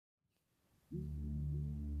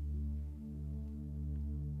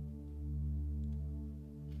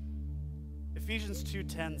Ephesians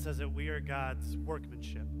 2:10 says that we are God's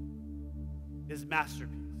workmanship, his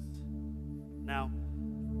masterpiece. Now,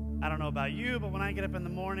 I don't know about you, but when I get up in the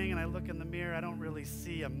morning and I look in the mirror, I don't really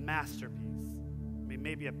see a masterpiece. I mean,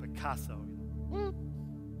 maybe a Picasso.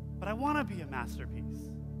 But I want to be a masterpiece.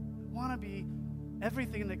 I want to be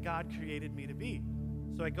everything that God created me to be.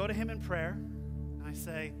 So I go to him in prayer, and I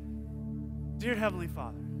say, Dear Heavenly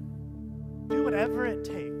Father, do whatever it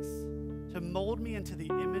takes to mold me into the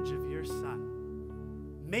image of your Son.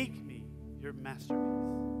 Make me your masterpiece.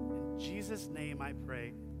 In Jesus' name I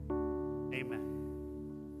pray, amen.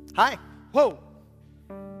 Hi, Whoa!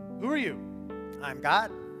 Who are you? I'm God.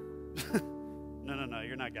 No,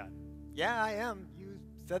 you're not God. Yeah, I am. You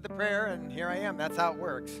said the prayer, and here I am. That's how it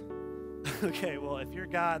works. Okay, well, if you're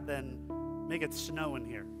God, then make it snow in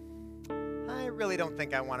here. I really don't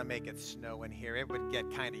think I want to make it snow in here. It would get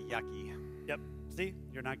kind of yucky. Yep, see?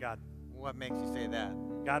 You're not God. What makes you say that?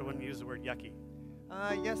 God wouldn't use the word yucky.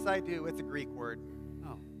 Yes, I do. It's a Greek word.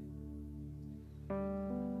 Oh.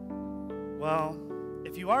 Well,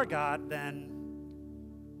 if you are God, then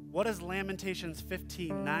what does Lamentations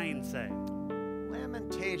 15:9 say?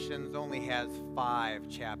 Lamentations only has 5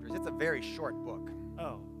 chapters. It's a very short book.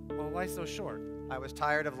 Oh, well, why so short? I was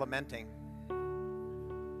tired of lamenting.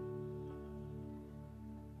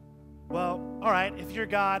 Well, all right, if you're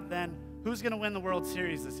God, then who's going to win the World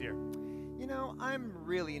Series this year? You know, I'm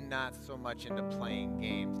really not so much into playing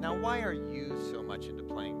games. Now, why are you so much into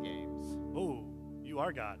playing games? Oh, you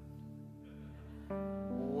are God.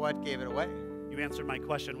 What gave it away? You answered my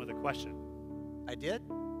question with a question. I did?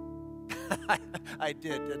 I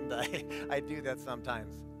did, didn't I? I do that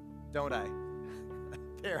sometimes, don't I?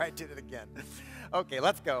 There, I did it again. Okay,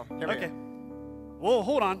 let's go. Here we Okay. go. Whoa,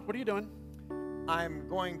 hold on. What are you doing? I'm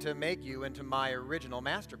going to make you into my original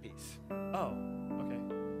masterpiece. Oh, okay.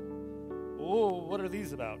 Oh, what are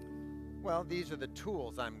these about? Well, these are the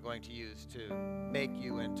tools I'm going to use to make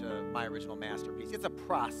you into my original masterpiece. It's a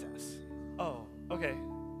process. Oh, okay.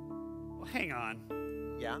 Well, hang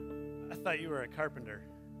on. Yeah? I thought you were a carpenter.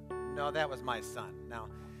 No, that was my son. Now,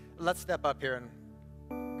 let's step up here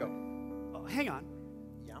and go. Oh, hang on.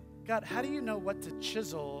 Yeah? God, how do you know what to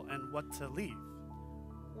chisel and what to leave?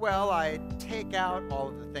 Well, I take out all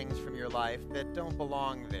of the things from your life that don't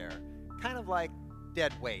belong there. Kind of like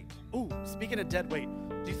dead weight. Ooh, speaking of dead weight,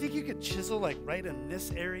 do you think you could chisel like right in this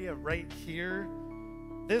area right here?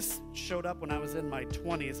 This showed up when I was in my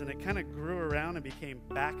 20s, and it kind of grew around and became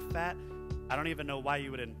back fat. I don't even know why you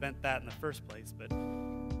would invent that in the first place, but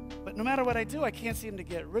no matter what I do, I can't seem to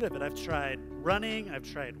get rid of it. I've tried running, I've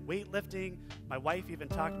tried weightlifting. My wife even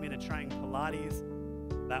talked me into trying Pilates.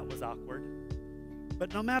 That was awkward.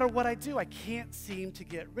 But no matter what I do, I can't seem to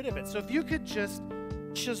get rid of it. So if you could just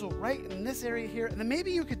chisel right in this area here, and then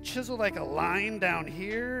maybe you could chisel like a line down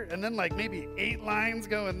here, and then like maybe 8 lines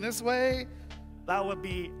going this way, that would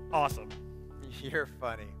be awesome. You're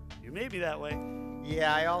funny. You made me that way.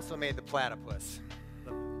 Yeah, I also made the platypus.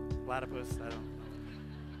 The platypus, I don't.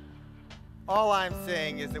 All I'm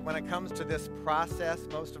saying is that when it comes to this process,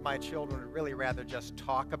 most of my children would really rather just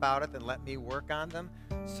talk about it than let me work on them.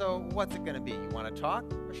 So what's it going to be? You want to talk,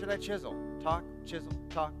 or should I chisel? Talk, chisel,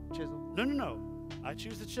 talk, chisel. No. I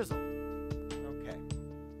choose the chisel. Okay.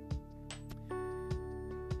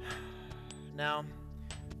 Now,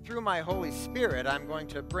 through my Holy Spirit, I'm going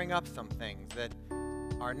to bring up some things that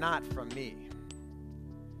are not from me.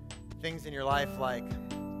 Things in your life like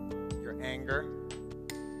your anger.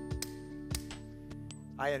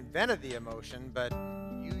 I invented the emotion, but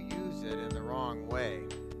you use it in the wrong way.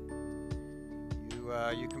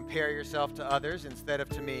 You compare yourself to others instead of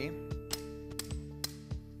to me.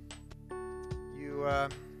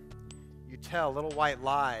 You tell little white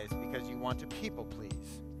lies because you want to people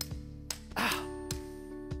please. Ah.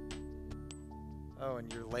 Oh,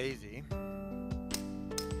 and you're lazy.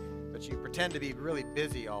 But you pretend to be really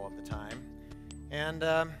busy all of the time. And,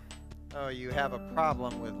 you have a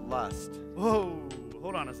problem with lust. Whoa,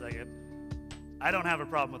 hold on a second. I don't have a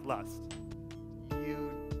problem with lust.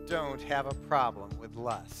 You don't have a problem with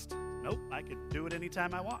lust. Nope, I could do it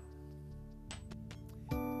anytime I want.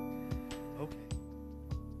 Okay.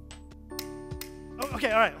 Oh,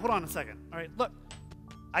 okay, all right, hold on a second. All right, look,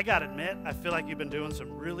 I gotta admit, I feel like you've been doing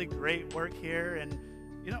some really great work here, and,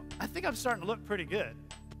 I think I'm starting to look pretty good.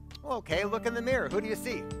 Well, okay, look in the mirror. Who do you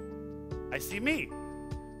see? I see me.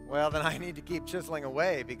 Well, then I need to keep chiseling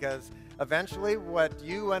away because eventually what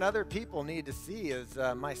you and other people need to see is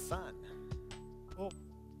my son. Well,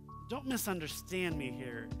 don't misunderstand me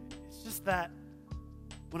here. It's just that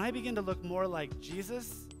when I begin to look more like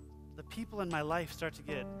Jesus, the people in my life start to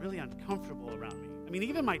get really uncomfortable around me. I mean,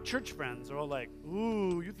 even my church friends are all like,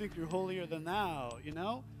 ooh, you think you're holier than thou, you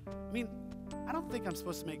know? I mean, I don't think I'm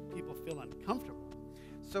supposed to make people feel uncomfortable.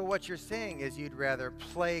 So what you're saying is you'd rather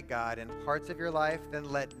play God in parts of your life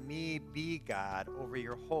than let me be God over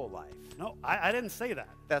your whole life. No, I didn't say that.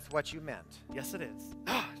 That's what you meant. Yes, it is.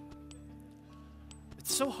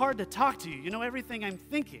 It's so hard to talk to you. You know everything I'm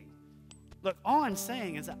thinking. Look, all I'm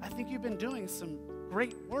saying is that I think you've been doing some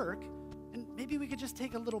great work, and maybe we could just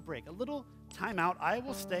take a little break, a little time out. I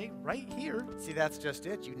will stay right here. See, that's just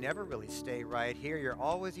it. You never really stay right here. You're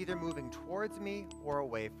always either moving towards me or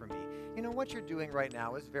away from me. You know, what you're doing right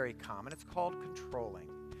now is very common. It's called controlling.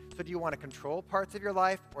 So do you want to control parts of your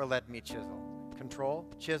life or let me chisel? Control,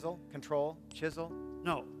 chisel, control, chisel?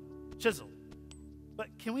 No, chisel. But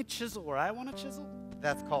can we chisel where I want to chisel?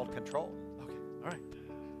 That's called control. Okay, all right.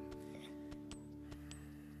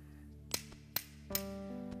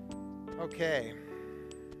 Okay.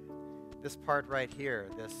 This part right here,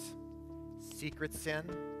 this secret sin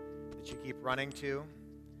that you keep running to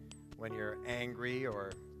when you're angry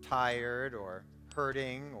or tired or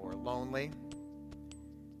hurting or lonely.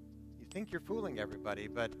 You think you're fooling everybody,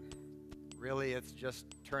 but really it's just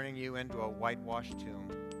turning you into a whitewashed tomb.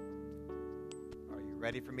 Are you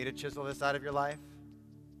ready for me to chisel this out of your life?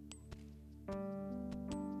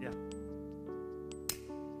 Yeah.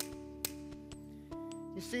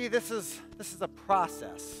 You see, this is a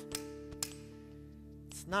process.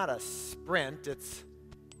 It's not a sprint, it's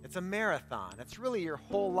a marathon. It's really your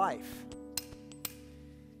whole life.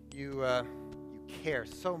 You care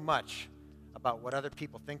so much about what other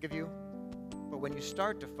people think of you, but when you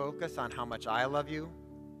start to focus on how much I love you,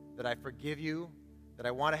 that I forgive you, that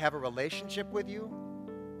I want to have a relationship with you,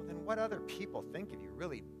 well, then what other people think of you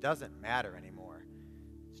really doesn't matter anymore.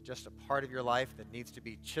 It's just a part of your life that needs to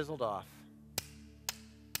be chiseled off.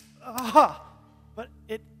 But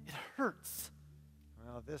it hurts.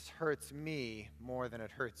 Well, this hurts me more than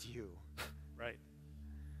it hurts you. Right.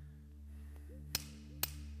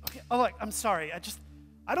 Okay, oh, look, I'm sorry.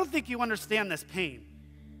 I don't think you understand this pain.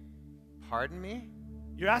 Pardon me?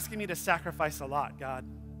 You're asking me to sacrifice a lot, God.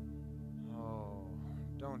 Oh,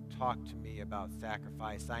 don't talk to me about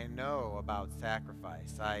sacrifice. I know about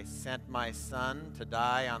sacrifice. I sent my son to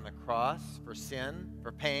die on the cross for sin,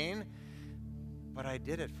 for pain, but I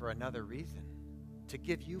did it for another reason, to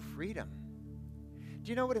give you freedom. Do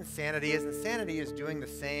you know what insanity is? Insanity is doing the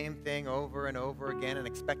same thing over and over again and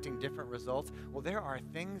expecting different results. Well, there are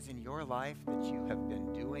things in your life that you have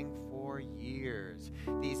been doing for years.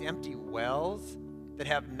 These empty wells that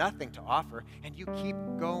have nothing to offer, and you keep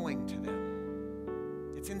going to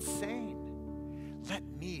them. It's insane. Let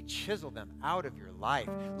me chisel them out of your life.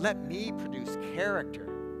 Let me produce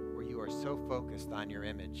character where you are so focused on your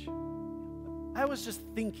image. I was just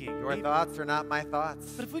thinking. Your thoughts are not my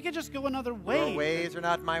thoughts. But if we could just go another way. Your ways are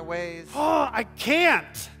not my ways. Oh, I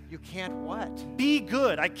can't. You can't what? Be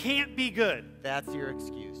good. I can't be good. That's your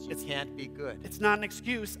excuse. You can't be good. It's not an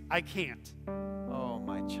excuse. I can't. Oh,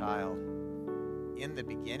 my child. In the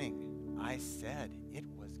beginning, I said it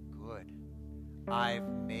was good. I've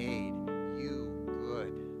made you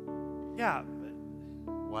good. Yeah, but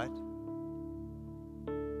What?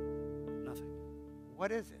 nothing.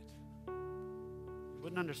 What is it? You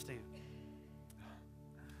wouldn't understand.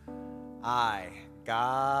 I,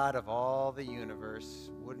 God of all the universe,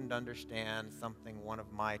 wouldn't understand something one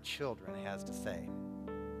of my children has to say.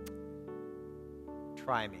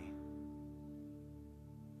 Try me.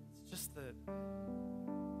 It's just that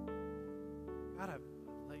God, I've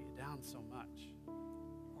let you down so much.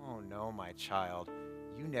 Oh no, my child.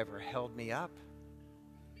 You never held me up.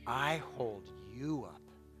 I hold you up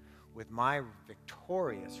with my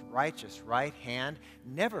victorious, righteous right hand.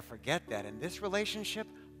 Never forget that. In this relationship,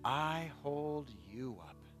 I hold you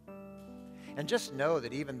up. And just know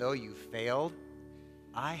that even though you failed,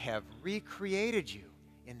 I have recreated you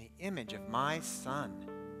in the image of my Son,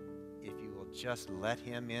 if you will just let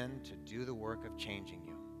him in to do the work of changing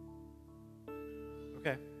you.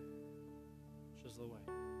 Okay. Chisel away.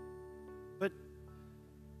 But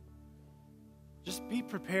just be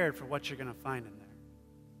prepared for what you're going to find in there.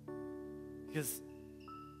 Because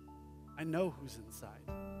I know who's inside.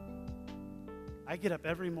 I get up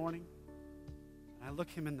every morning and I look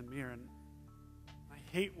him in the mirror and I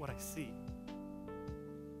hate what I see.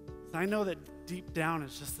 'Cause I know that deep down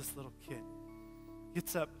it's just this little kid.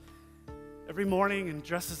 Gets up every morning and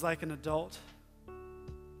dresses like an adult.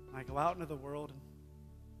 And I go out into the world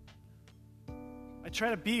and I try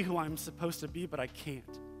to be who I'm supposed to be, but I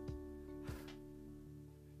can't.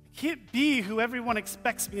 I I can't be who everyone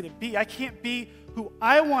expects me to be. I can't be who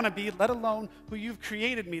I want to be, let alone who you've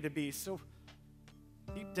created me to be. So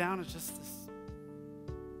deep down, it's just this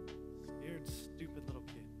scared, stupid little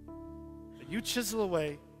kid that you chisel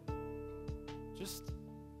away. Just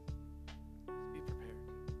be prepared.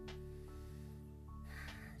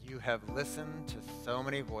 You have listened to so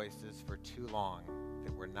many voices for too long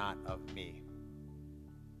that were not of me.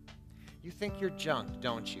 You think you're junk,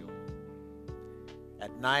 don't you?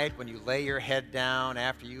 At night, when you lay your head down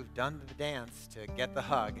after you've done the dance to get the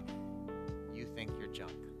hug, you think you're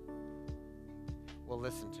junk. Well,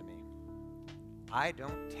 listen to me. I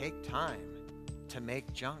don't take time to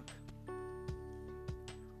make junk.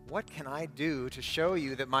 What can I do to show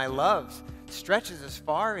you that my love stretches as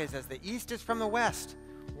far as the east is from the west?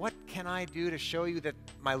 What can I do to show you that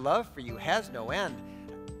my love for you has no end?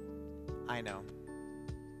 I know.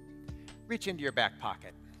 Reach into your back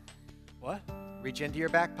pocket. What? Reach into your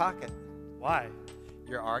back pocket. Why?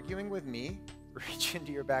 You're arguing with me? Reach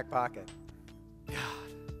into your back pocket. God.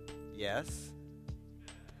 Yes?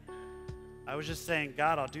 I was just saying,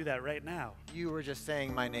 God, I'll do that right now. You were just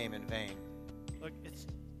saying my name in vain. Look, it's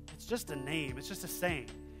just a name. It's just a saying.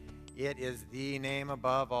 It is the name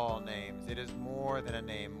above all names. It is more than a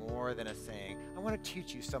name, more than a saying. I want to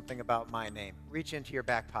teach you something about my name. Reach into your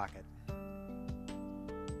back pocket.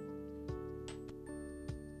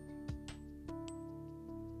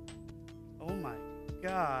 Oh my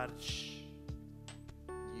God. Shh.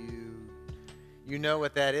 You know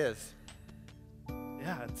what that is.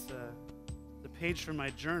 Yeah, it's the page from my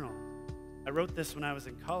journal. I wrote this when I was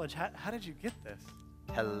in college. How did you get this?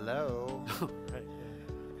 Hello. Oh, right, yeah.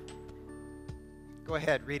 Go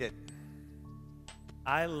ahead, read it.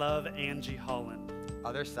 I love Angie Holland.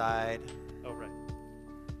 Other side. Oh, right.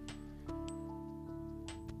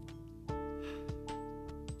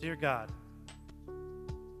 Dear God,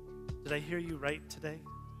 did I hear you right today?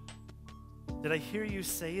 Did I hear you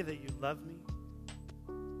say that you love me?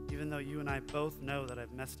 Even though you and I both know that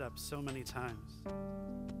I've messed up so many times.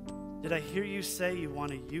 Did I hear you say you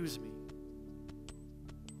want to use me?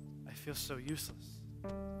 I feel so useless.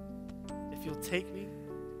 If you'll take me,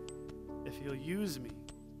 if you'll use me,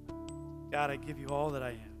 God, I give you all that I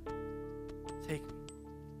am. Take me.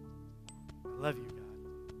 I love you,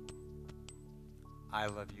 God. I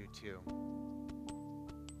love you too.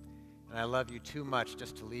 And I love you too much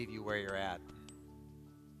just to leave you where you're at.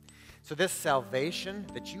 So this salvation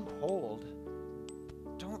that you hold,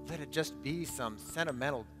 don't let it just be some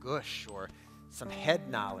sentimental gush or some head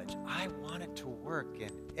knowledge. I want it to work in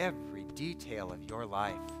every detail of your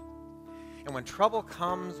life. And when trouble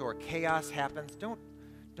comes or chaos happens, don't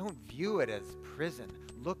view it as prison.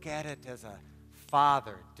 Look at it as a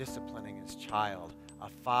father disciplining his child. A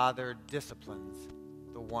father disciplines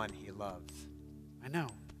the one he loves. I know.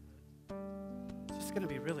 It's just going to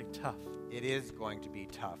be really tough. It is going to be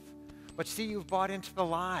tough. But see, you've bought into the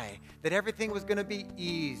lie that everything was going to be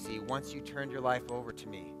easy once you turned your life over to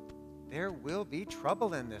me. There will be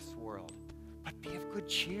trouble in this world, but be of good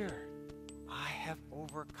cheer. I have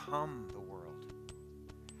overcome the world.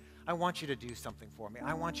 I want you to do something for me.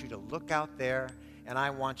 I want you to look out there, and I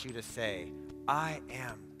want you to say, I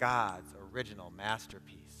am God's original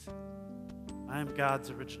masterpiece. I am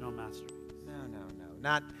God's original masterpiece.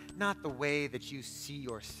 No. Not the way that you see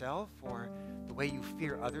yourself or the way you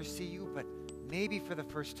fear others see you, but maybe for the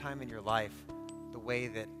first time in your life, the way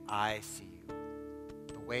that I see you,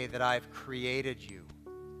 the way that I've created you,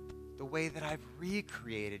 the way that I've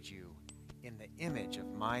recreated you in the image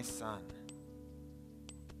of my Son.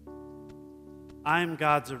 I am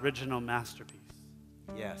God's original masterpiece.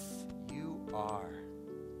 Yes, you are.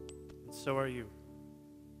 And so are you.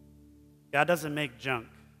 God doesn't make junk.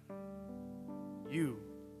 You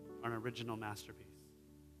are an original masterpiece.